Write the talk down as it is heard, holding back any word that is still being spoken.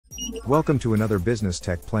Welcome to another Business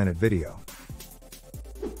Tech Planet video.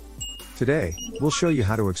 Today, we'll show you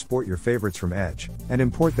how to export your favorites from Edge and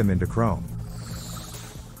import them into Chrome.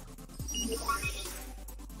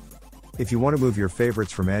 If you want to move your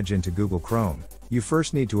favorites from Edge into Google Chrome, you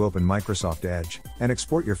first need to open Microsoft Edge and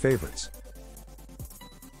export your favorites.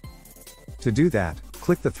 To do that,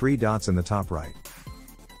 click the three dots in the top right.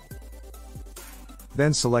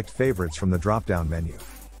 Then select Favorites from the drop-down menu.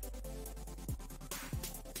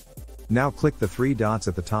 Now click the three dots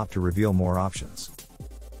at the top to reveal more options.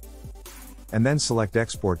 And then select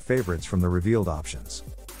Export Favorites from the revealed options.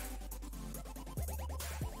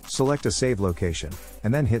 Select a save location,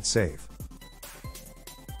 and then hit Save.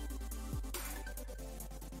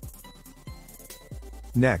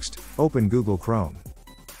 Next, open Google Chrome.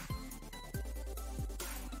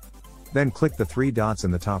 Then click the three dots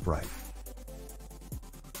in the top right.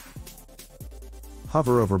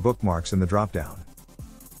 Hover over Bookmarks in the drop-down.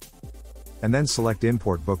 And then select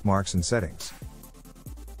Import Bookmarks and Settings.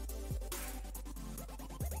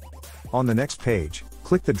 On the next page,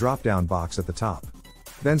 click the drop-down box at the top.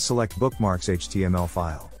 Then select Bookmarks HTML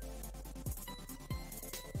file.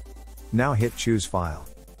 Now hit Choose File.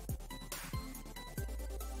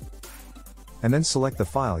 And then select the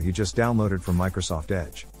file you just downloaded from Microsoft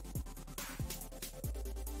Edge.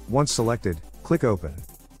 Once selected, click Open.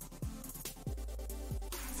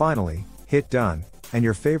 Finally, hit Done, and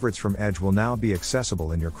your favorites from Edge will now be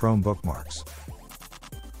accessible in your Chrome bookmarks.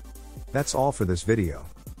 That's all for this video.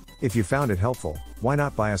 If you found it helpful, why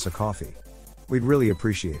not buy us a coffee? We'd really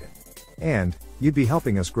appreciate it. And, you'd be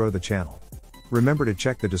helping us grow the channel. Remember to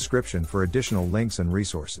check the description for additional links and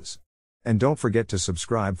resources. And don't forget to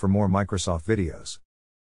subscribe for more Microsoft videos.